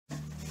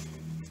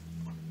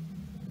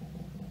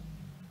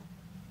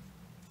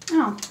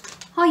Oh,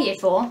 hi Year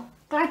 4,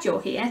 glad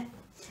you're here.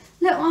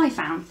 Look what I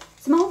found,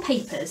 some old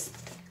papers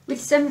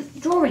with some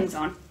drawings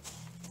on.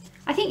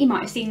 I think you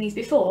might have seen these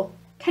before.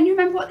 Can you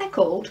remember what they're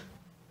called?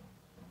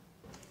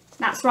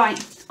 That's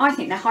right, I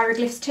think they're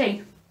hieroglyphs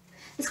too.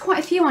 There's quite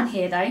a few on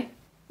here though.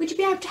 Would you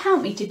be able to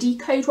help me to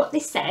decode what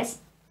this says?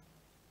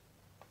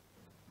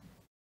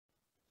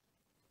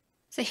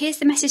 So here's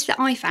the message that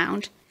I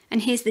found,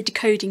 and here's the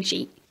decoding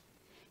sheet.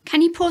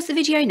 Can you pause the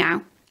video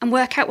now and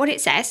work out what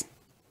it says?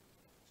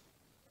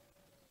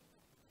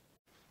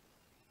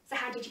 So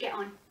how did you get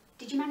on?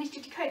 Did you manage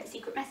to decode the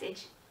secret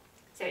message?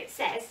 So it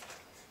says,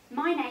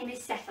 "My name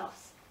is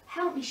Sethos.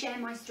 Help me share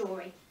my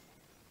story."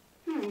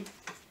 I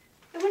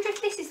wonder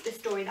if this is the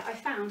story that I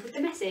found with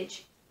the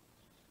message.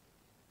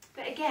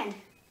 But again,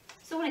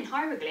 it's all in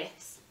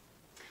hieroglyphs.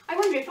 I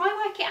wonder if I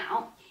work it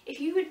out,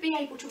 if you would be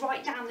able to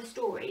write down the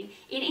story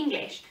in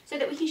English so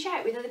that we can share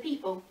it with other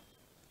people.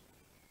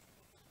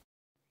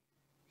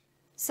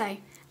 So,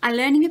 our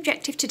learning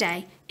objective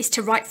today is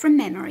to write from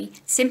memory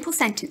simple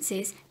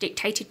sentences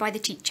dictated by the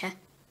teacher.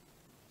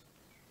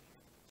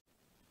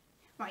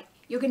 Right,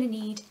 you're going to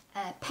need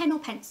a pen or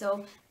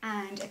pencil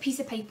and a piece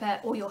of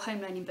paper or your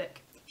home learning book.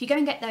 If you go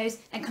and get those,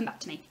 then come back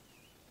to me.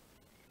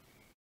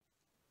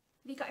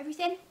 Have you got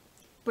everything?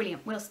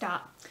 Brilliant, we'll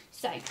start.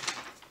 So,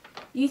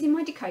 using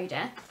my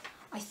decoder,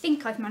 I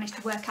think I've managed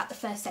to work out the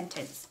first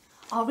sentence.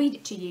 I'll read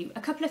it to you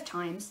a couple of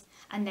times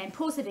and then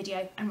pause the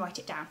video and write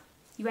it down.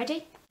 You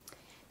ready?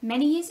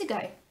 Many years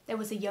ago, there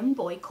was a young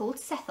boy called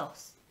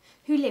Sethos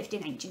who lived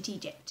in ancient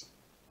Egypt.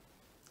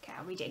 Okay,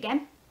 I'll read it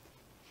again.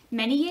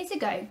 Many years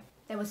ago,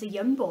 there was a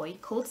young boy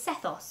called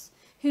Sethos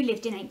who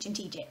lived in ancient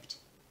Egypt.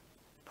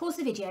 Pause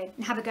the video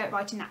and have a go at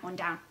writing that one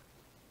down.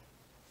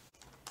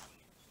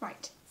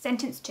 Right,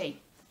 sentence 2.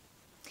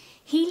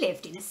 He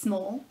lived in a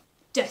small,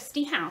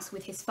 dusty house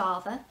with his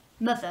father,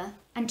 mother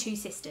and 2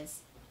 sisters.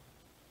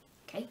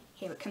 Okay,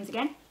 here it comes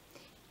again.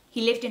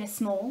 He lived in a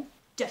small,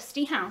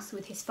 dusty house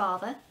with his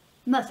father,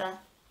 mother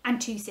and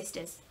 2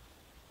 sisters.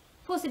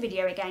 Pause the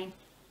video again.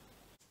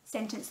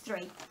 Sentence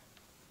 3.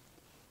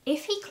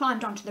 If he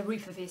climbed onto the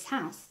roof of his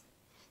house,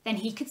 then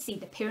he could see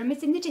the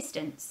pyramids in the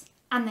distance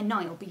and the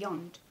Nile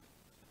beyond.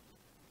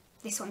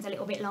 This one's a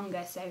little bit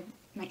longer, so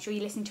make sure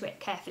you listen to it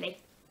carefully.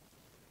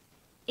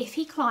 If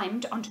he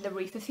climbed onto the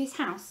roof of his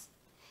house,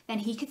 then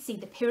he could see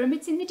the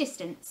pyramids in the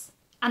distance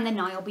and the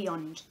Nile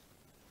beyond.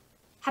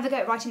 Have a go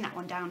at writing that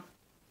one down.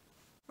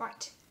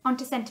 Right, on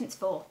to sentence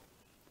 4.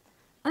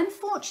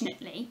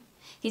 Unfortunately,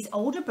 his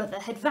older brother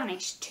had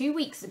vanished 2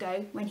 weeks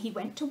ago when he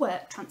went to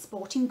work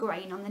transporting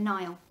grain on the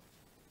Nile.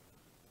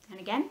 And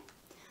again,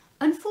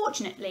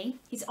 unfortunately,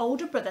 his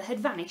older brother had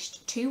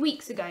vanished 2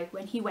 weeks ago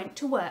when he went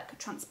to work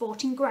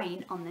transporting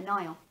grain on the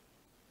Nile.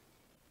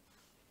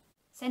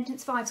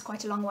 Sentence 5 is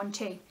quite a long one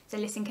too, so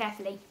listen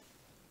carefully.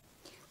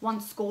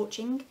 One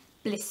scorching,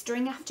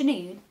 blistering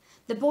afternoon,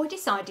 the boy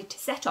decided to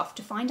set off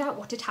to find out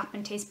what had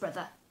happened to his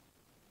brother.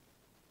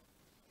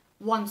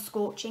 One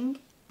scorching,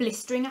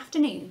 blistering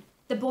afternoon,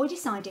 the boy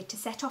decided to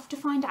set off to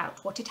find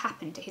out what had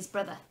happened to his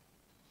brother.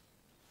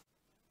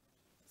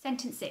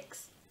 Sentence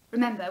 6.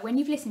 Remember, when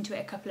you've listened to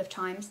it a couple of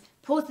times,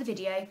 pause the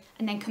video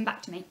and then come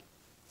back to me.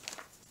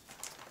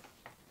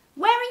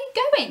 "Where are you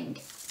going?"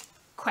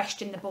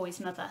 questioned the boy's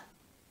mother.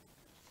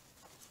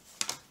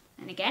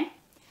 And again,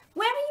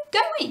 "Where are you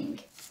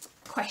going?"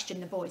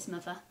 questioned the boy's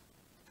mother.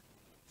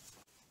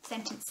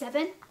 Sentence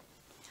 7.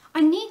 "I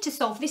need to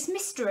solve this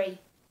mystery,"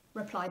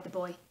 replied the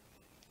boy.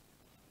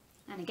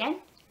 And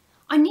again,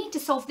 "I need to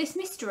solve this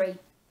mystery,"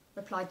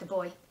 replied the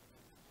boy.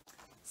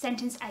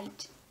 Sentence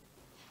 8.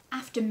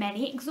 After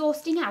many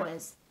exhausting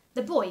hours,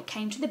 the boy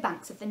came to the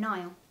banks of the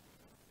Nile.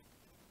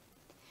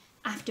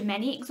 After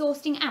many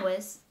exhausting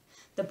hours,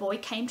 the boy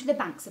came to the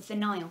banks of the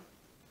Nile.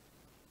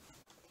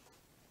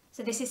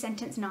 So this is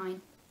sentence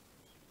 9.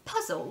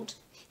 Puzzled,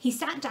 he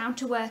sat down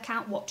to work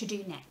out what to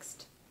do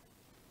next.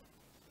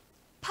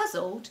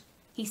 Puzzled,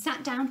 he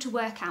sat down to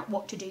work out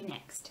what to do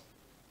next.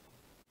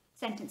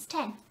 Sentence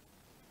 10.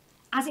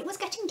 As it was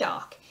getting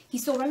dark, he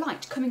saw a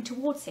light coming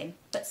towards him,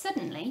 but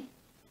suddenly...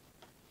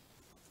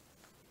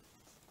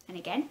 And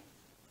again.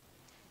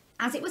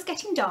 As it was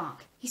getting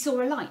dark, he saw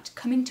a light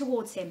coming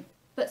towards him,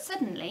 but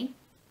suddenly...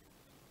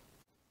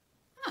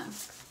 Oh,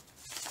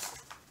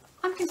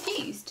 I'm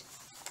confused.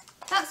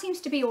 That seems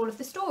to be all of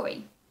the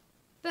story.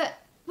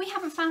 But we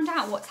haven't found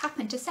out what's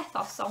happened to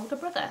Sethos' older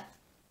brother.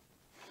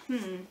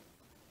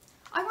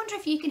 I wonder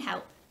if you can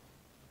help.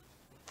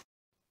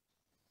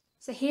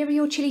 So here are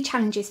your chili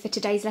challenges for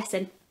today's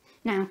lesson.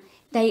 Now,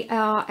 they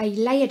are a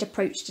layered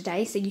approach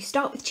today, so you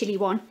start with chili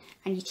 1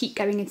 and you keep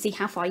going and see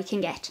how far you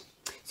can get.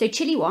 So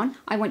chili 1,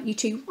 I want you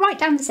to write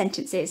down the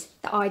sentences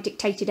that I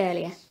dictated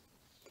earlier.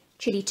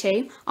 Chili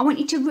 2, I want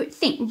you to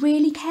think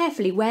really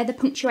carefully where the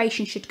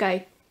punctuation should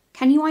go.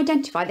 Can you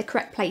identify the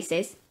correct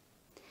places?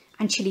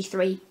 And chili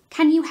 3,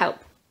 can you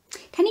help?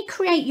 Can you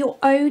create your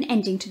own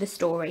ending to the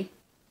story?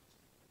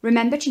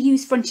 Remember to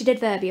use fronted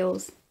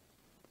adverbials.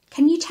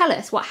 Can you tell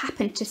us what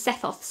happened to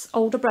Sethos'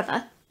 older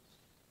brother?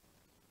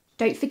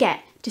 Don't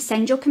forget to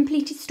send your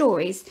completed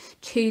stories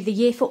to the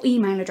Year 4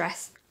 email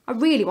address. I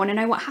really want to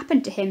know what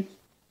happened to him.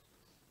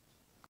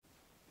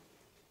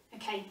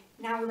 Okay,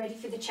 now we're ready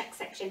for the check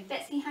section.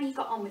 Let's see how you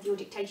got on with your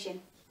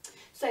dictation.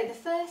 So the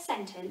first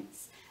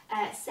sentence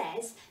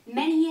says,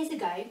 many years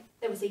ago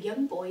there was a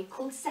young boy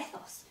called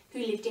Sethos who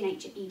lived in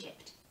ancient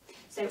Egypt.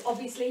 So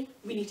obviously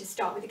we need to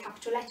start with a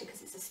capital letter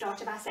because it's the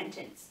start of our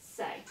sentence.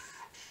 So,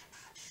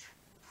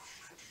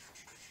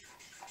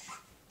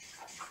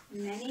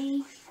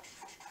 many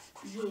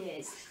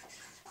years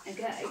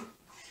ago.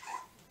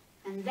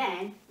 And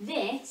then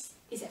this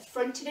is a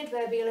fronted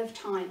adverbial of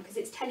time because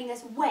it's telling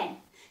us when.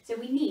 So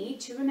we need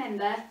to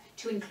remember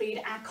to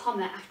include our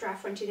comma after our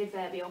fronted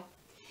adverbial.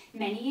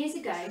 Many years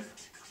ago,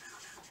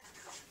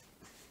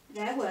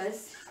 there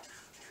was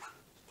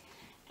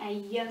a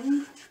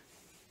young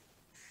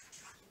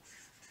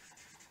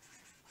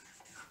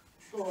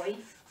boy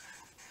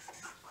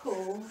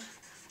called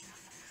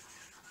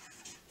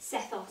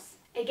Sethos.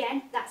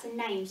 Again, that's a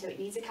name, so it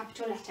needs a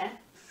capital letter.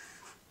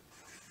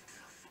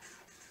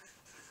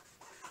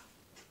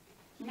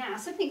 Now,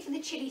 something for the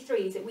chilly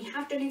threes that we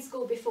have done in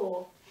school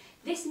before.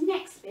 This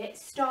next bit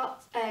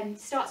starts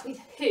with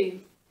who.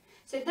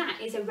 So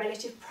that is a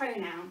relative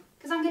pronoun,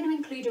 because I'm going to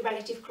include a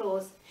relative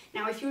clause.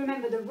 Now, if you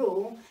remember the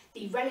rule,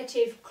 the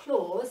relative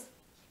clause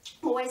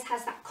always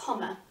has that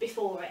comma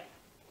before it.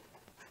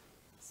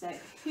 So,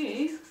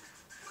 who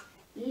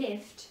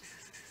lived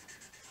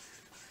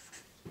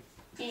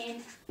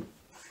in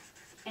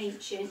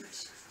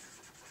ancient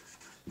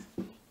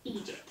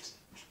Egypt.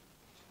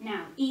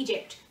 Now,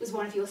 Egypt was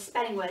one of your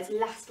spelling words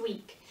last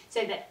week,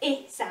 so the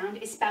I sound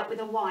is spelt with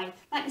a Y,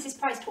 like Mrs.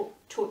 Price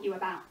taught you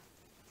about.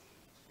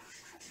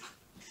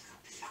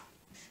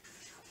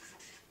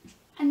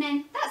 And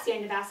then that's the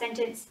end of our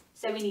sentence,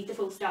 so we need the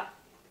full stop.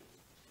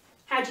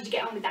 How did you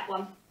get on with that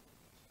one?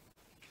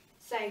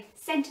 So,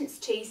 sentence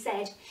 2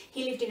 said,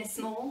 he lived in a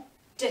small,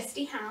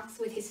 dusty house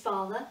with his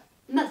father,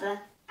 mother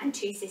and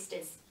 2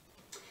 sisters.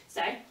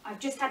 So, I've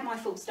just had my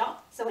full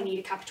stop, so I need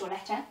a capital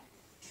letter.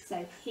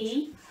 So,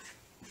 he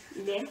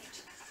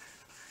lived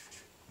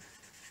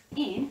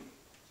in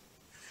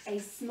a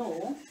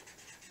small,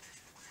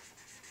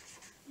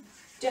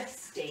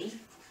 dusty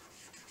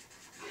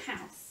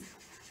house.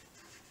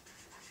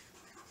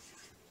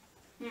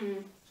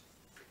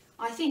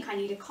 I think I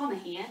need a comma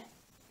here.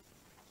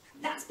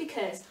 That's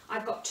because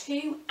I've got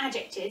 2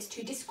 adjectives,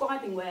 2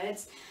 describing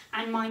words,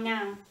 and my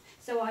noun.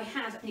 So I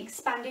have an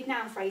expanded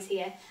noun phrase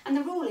here, and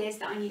the rule is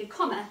that I need a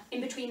comma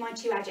in between my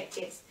 2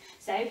 adjectives.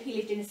 So he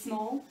lived in a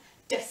small,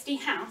 dusty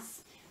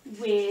house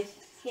with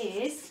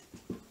his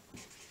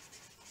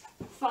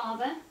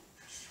father.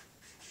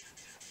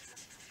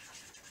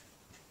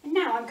 And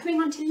now I'm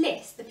coming on to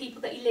list the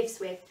people that he lives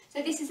with.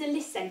 So this is a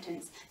list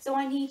sentence, so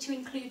I need to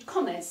include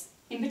commas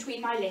in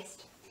between my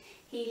list.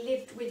 He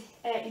lived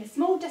in a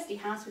small dusty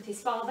house with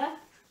his father,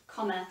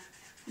 comma,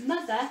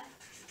 mother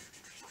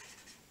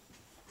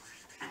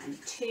and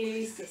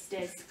 2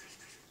 sisters.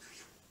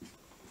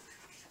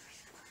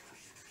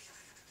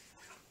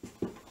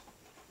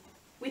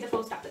 With a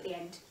full stop at the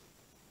end.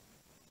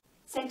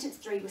 Sentence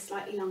 3 was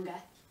slightly longer,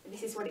 but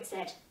this is what it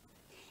said.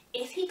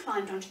 If he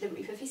climbed onto the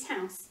roof of his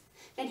house,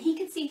 then he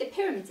could see the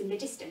pyramids in the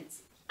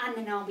distance and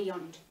the Nile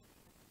beyond.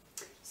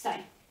 So,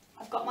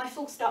 I've got my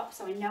full stop,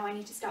 so I know I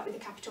need to start with a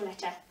capital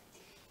letter.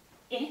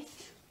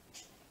 If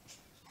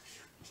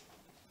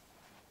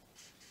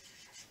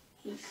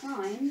he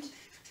climbed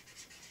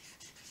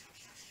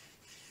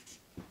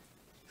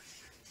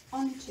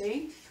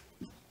onto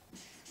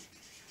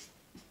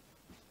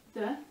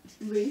the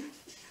roof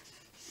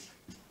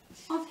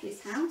of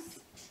his house,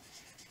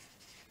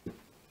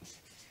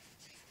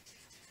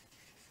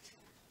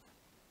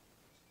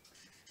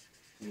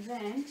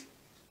 then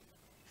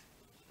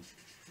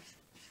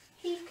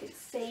he could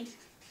see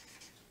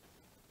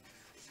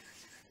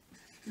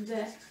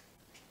the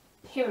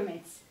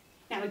pyramids.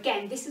 Now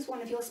again, this is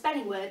one of your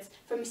spelling words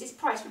from Mrs.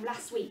 Price from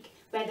last week,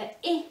 where the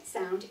I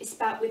sound is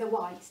spelt with a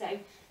Y. So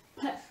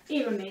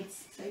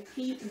pyramids, so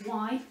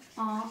P-Y-R-A-M-I-D-S.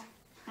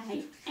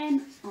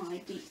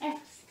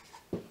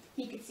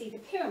 He could see the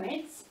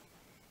pyramids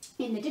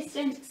in the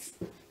distance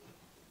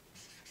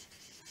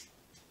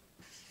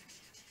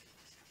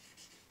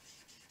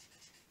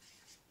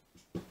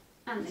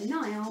and the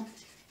Nile.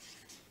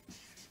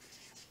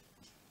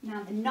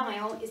 Now the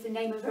Nile is the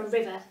name of a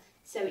river,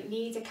 so it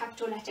needs a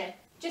capital letter,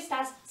 just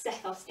as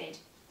Sethos did.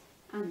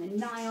 And the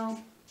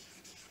Nile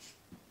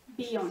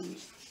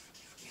beyond.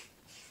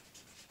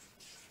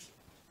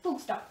 Full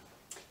stop.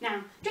 Now,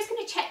 I'm just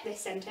going to check this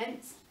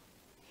sentence.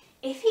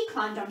 If he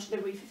climbed onto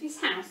the roof of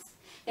his house,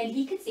 then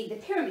he could see the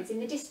pyramids in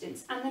the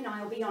distance and the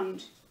Nile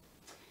beyond.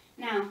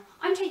 Now,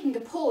 I'm taking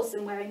a pause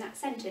somewhere in that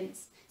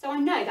sentence, so I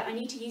know that I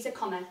need to use a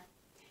comma.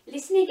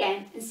 Listen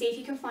again and see if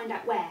you can find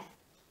out where.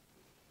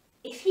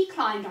 If he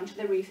climbed onto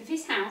the roof of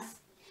his house,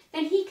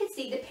 then he could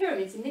see the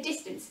pyramids in the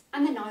distance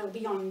and the Nile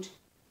beyond.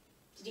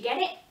 Did you get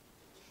it?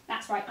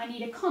 That's right, I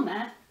need a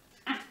comma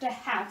after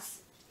house.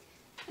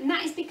 And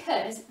that is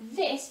because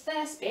this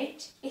first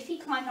bit, if he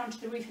climbed onto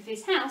the roof of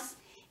his house,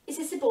 is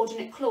a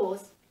subordinate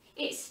clause.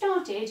 it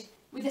started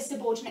with a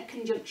subordinate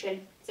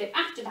conjunction. So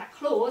after that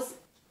clause,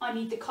 I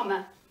need the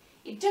comma.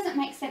 It doesn't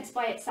make sense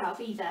by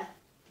itself either.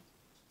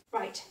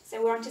 Right,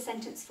 so we're on to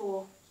sentence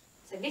 4.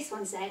 So this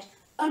one said,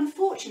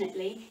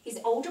 unfortunately, his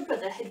older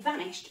brother had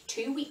vanished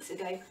 2 weeks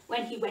ago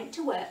when he went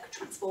to work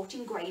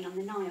transporting grain on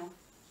the Nile.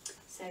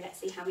 So let's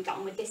see how we got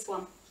on with this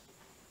one.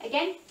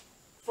 Again,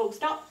 full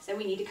stop, so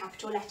we need a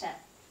capital letter.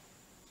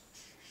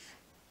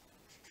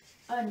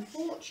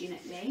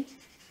 Unfortunately,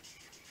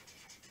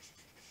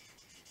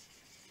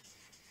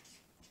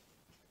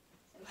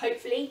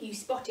 hopefully you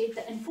spotted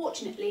that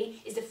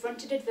unfortunately is the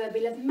fronted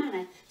adverbial of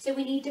manner, so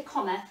we need a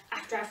comma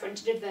after our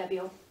fronted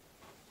adverbial.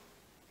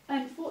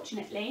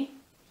 Unfortunately,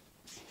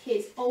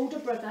 his older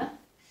brother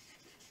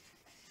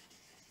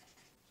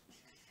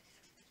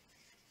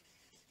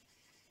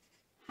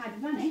had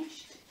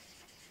vanished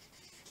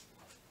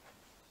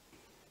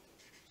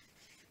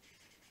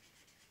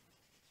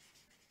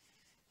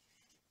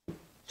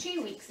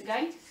 2 weeks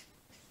ago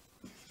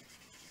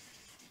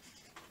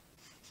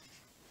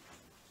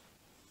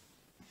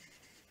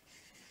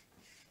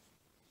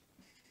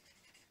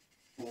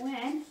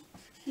when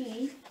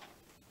he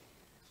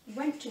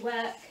went to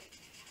work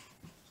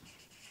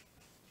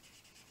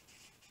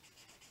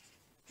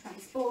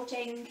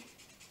transporting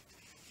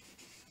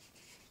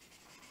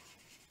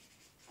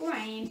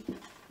grain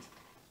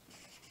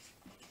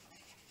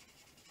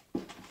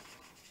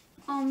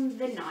on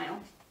the Nile.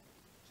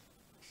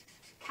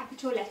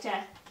 Capital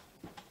letter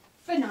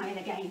for Nile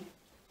again,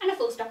 and a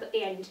full stop at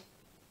the end.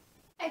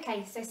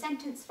 Okay, so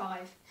sentence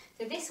 5.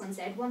 So this one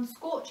said, one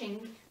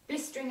scorching,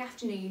 blistering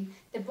afternoon,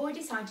 the boy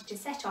decided to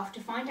set off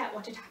to find out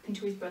what had happened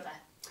to his brother.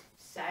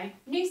 So,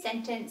 new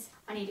sentence,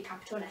 I need a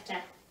capital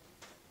letter.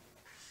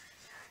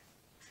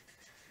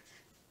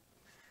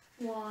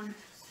 One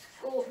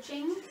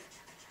scorching,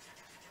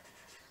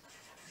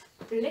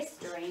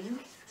 blistering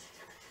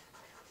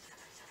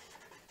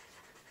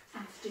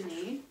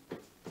afternoon,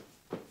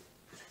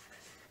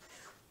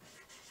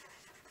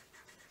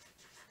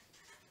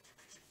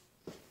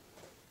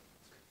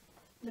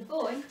 the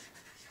boy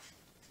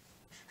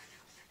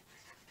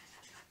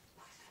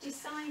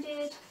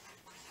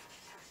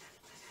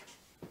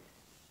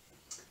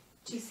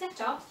decided to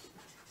set off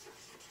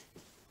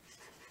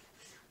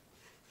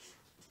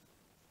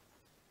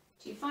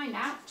to find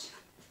out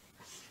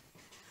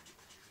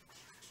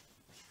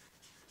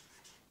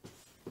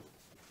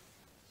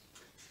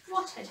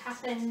what had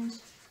happened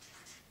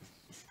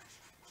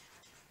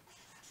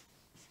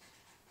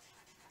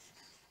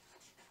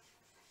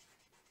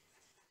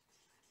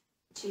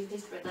to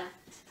his brother.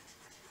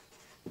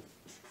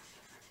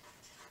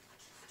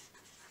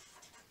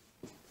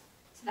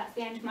 So that's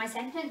the end of my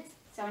sentence,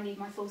 so I need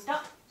my full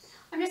stop.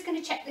 I'm just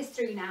going to check this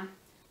through now.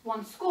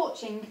 One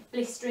scorching,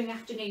 blistering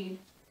afternoon.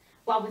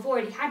 Well, we've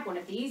already had one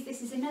of these.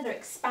 This is another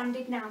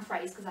expanded noun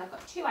phrase because I've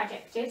got 2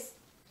 adjectives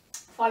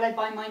followed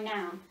by my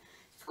noun.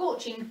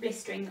 Scorching,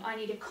 blistering, I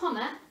need a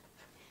comma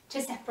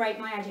to separate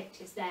my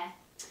adjectives there.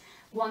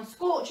 One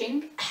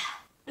scorching,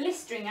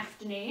 blistering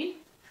afternoon,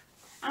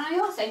 and I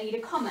also need a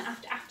comma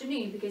after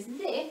afternoon because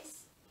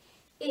this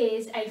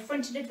is a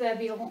fronted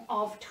adverbial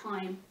of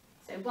time.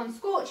 So one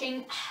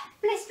scorching,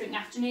 blistering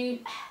afternoon,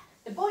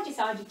 the boy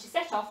decided to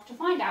set off to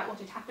find out what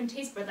had happened to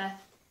his brother.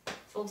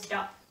 Full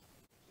stop.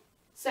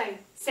 So,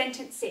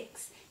 sentence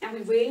 6. Now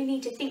we really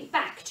need to think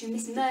back to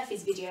Miss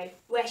Murphy's video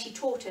where she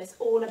taught us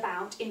all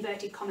about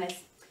inverted commas.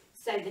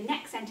 So the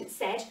next sentence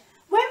said,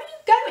 where are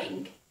you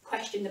going?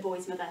 Questioned the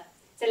boy's mother.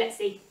 So let's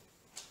see.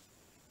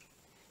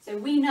 So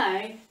we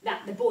know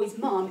that the boy's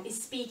mum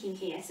is speaking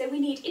here. So we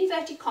need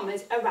inverted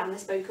commas around the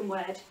spoken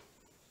word.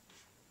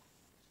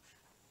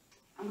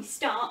 And we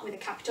start with a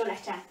capital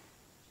letter.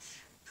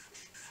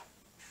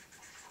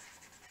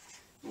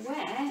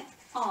 Where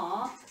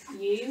are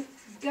you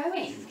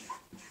going?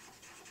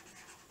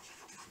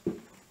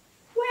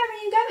 Where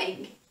are you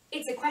going?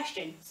 It's a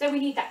question, so we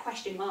need that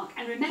question mark.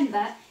 And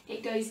remember,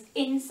 it goes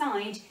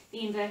inside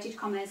the inverted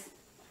commas.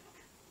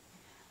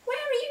 Where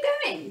are you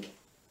going?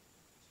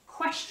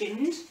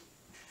 Questioned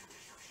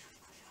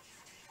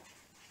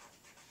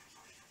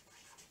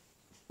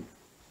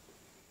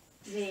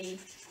the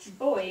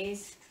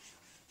boy's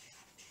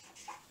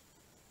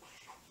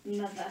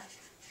mother.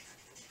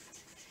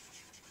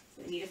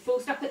 So we need a full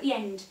stop at the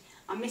end.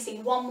 I'm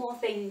missing one more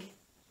thing.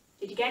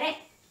 Did you get it?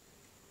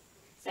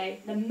 So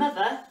the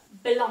mother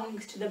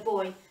belongs to the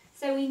boy.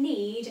 So we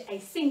need a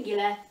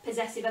singular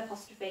possessive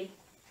apostrophe.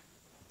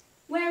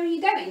 Where are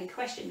you going?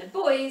 Questioned the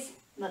boy's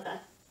mother.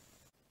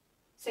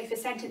 So for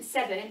sentence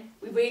 7,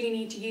 we really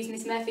need to use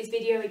Miss Murphy's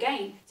video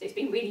again. So it's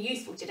been really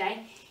useful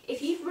today.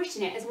 If you've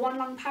written it as one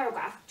long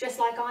paragraph, just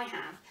like I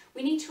have,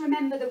 we need to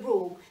remember the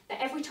rule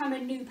that every time a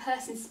new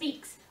person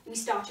speaks, we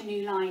start a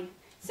new line.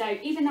 So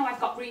even though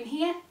I've got room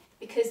here,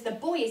 because the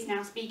boy is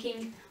now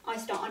speaking, I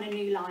start on a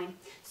new line.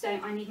 So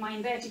I need my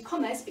inverted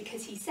commas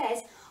because he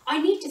says,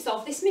 I need to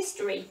solve this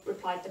mystery,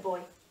 replied the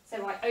boy.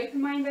 So I open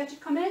my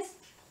inverted commas.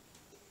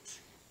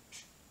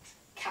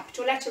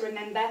 Capital letter,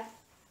 remember.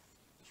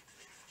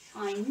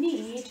 I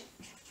need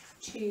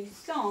to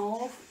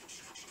solve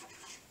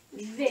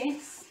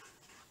this,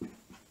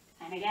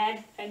 and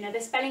again, another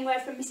spelling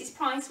word from Mrs.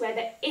 Price where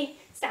the I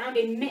sound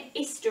in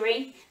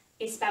mystery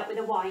is spelt with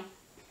a Y.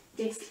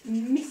 This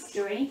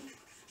mystery.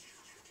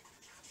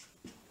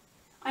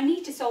 I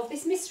need to solve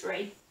this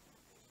mystery.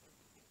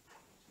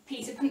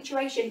 Piece of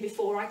punctuation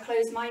before I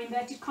close my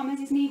inverted commas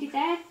is needed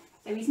there.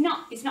 So it's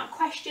not a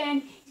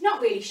question, he's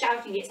not really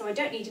shouting it, so I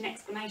don't need an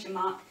exclamation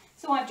mark.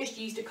 So I've just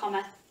used a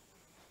comma.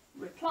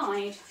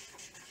 Replied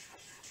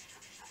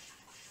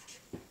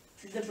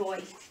the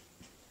boy.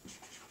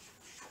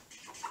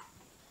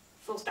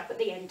 Full stop at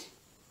the end.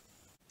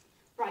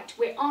 Right,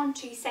 we're on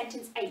to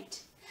sentence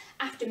 8.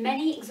 After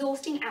many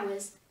exhausting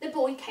hours, the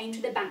boy came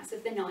to the banks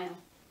of the Nile.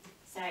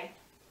 So,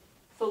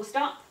 full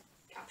stop,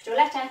 capital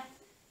letter.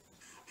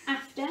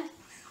 After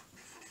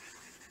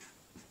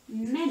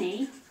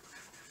many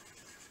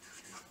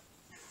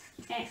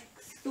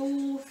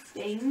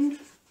exhausting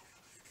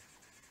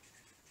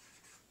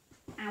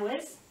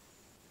hours,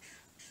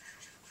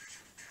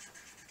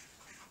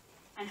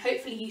 and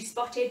hopefully you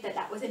spotted that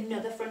that was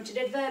another fronted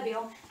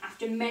adverbial.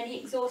 After many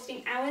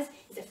exhausting hours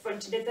is a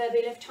fronted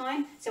adverbial of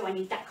time, so I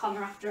need that comma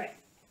after it.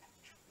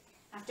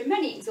 After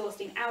many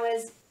exhausting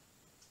hours,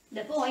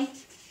 the boy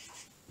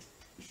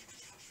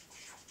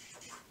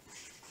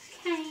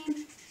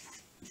came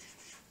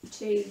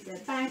to the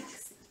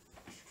banks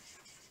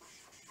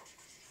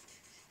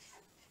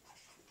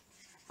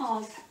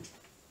of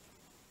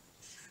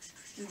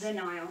the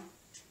Nile.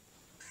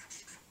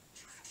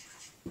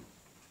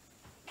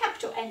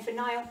 Capital N for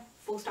Nile,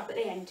 full stop at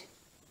the end.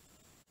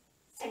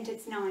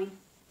 Sentence 9.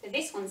 So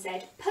this one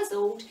said,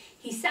 puzzled,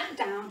 he sat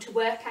down to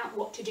work out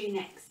what to do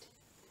next.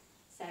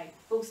 So,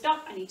 full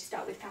stop, I need to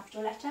start with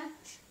capital letter.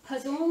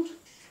 Puzzled.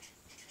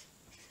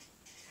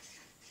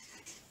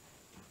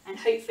 And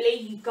hopefully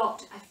you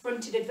got a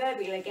fronted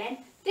adverbial again.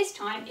 This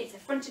time it's a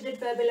fronted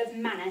adverbial of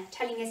manner,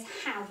 telling us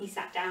how he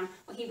sat down.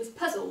 Well, he was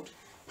puzzled.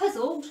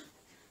 Puzzled,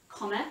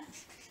 comma,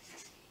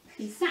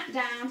 he sat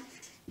down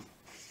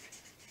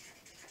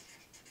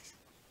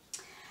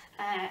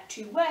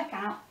to work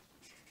out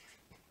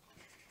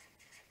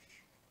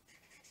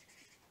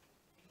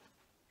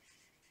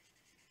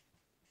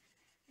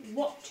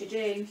what to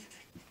do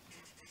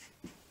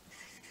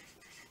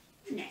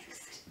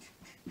next.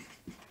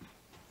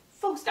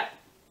 Full stop.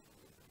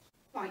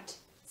 Right,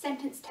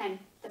 sentence 10,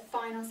 the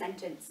final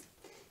sentence.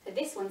 So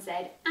this one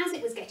said, as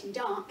it was getting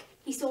dark,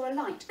 he saw a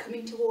light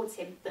coming towards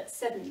him, but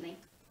suddenly.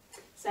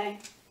 So,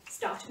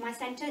 start of my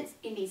sentence,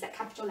 it needs that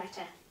capital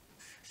letter.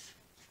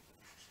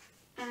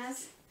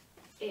 As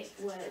it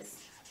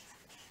was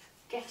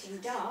getting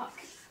dark,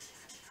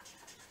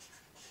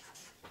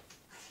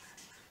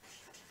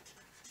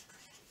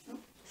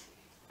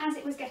 as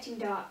it was getting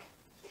dark.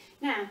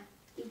 Now,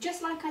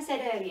 just like I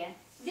said earlier,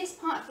 this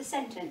part of the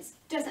sentence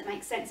doesn't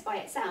make sense by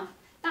itself.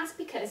 That's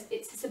because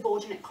it's a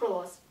subordinate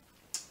clause,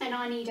 and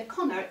I need a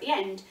comma at the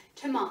end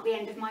to mark the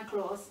end of my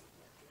clause.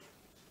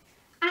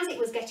 As it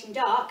was getting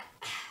dark,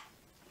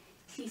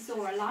 he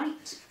saw a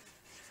light.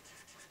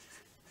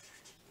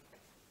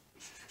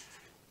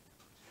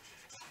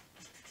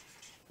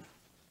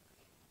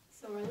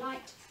 Saw a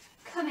light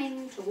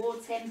coming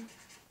towards him.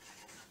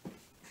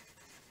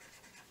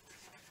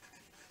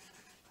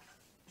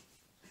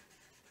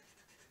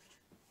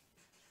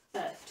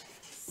 But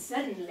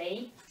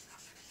suddenly,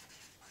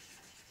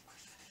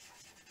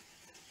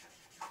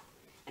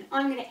 and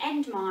I'm going to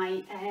end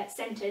my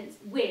sentence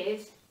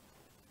with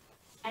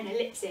an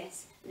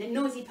ellipsis. And the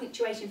noisy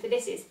punctuation for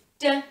this is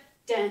da,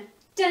 da,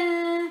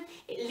 da.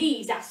 It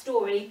leaves our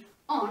story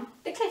on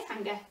the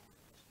cliffhanger.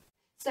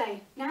 So,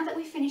 now that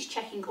we've finished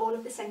checking all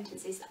of the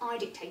sentences that I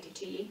dictated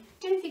to you,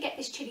 don't forget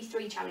this Chili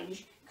 3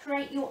 challenge.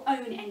 Create your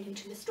own ending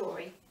to the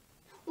story.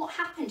 What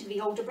happened to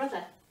the older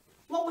brother?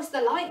 What was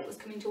the light that was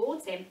coming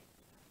towards him?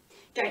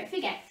 Don't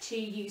forget to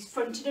use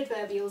fronted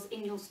adverbials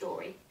in your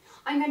story.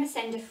 I'm going to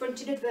send a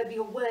fronted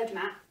adverbial word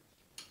map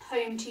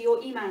home to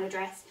your email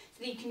address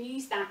so that you can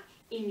use that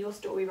in your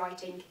story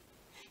writing.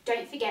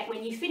 Don't forget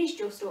when you finished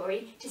your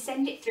story to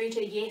send it through to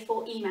the Year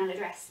 4 email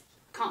address.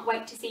 Can't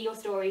wait to see your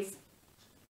stories.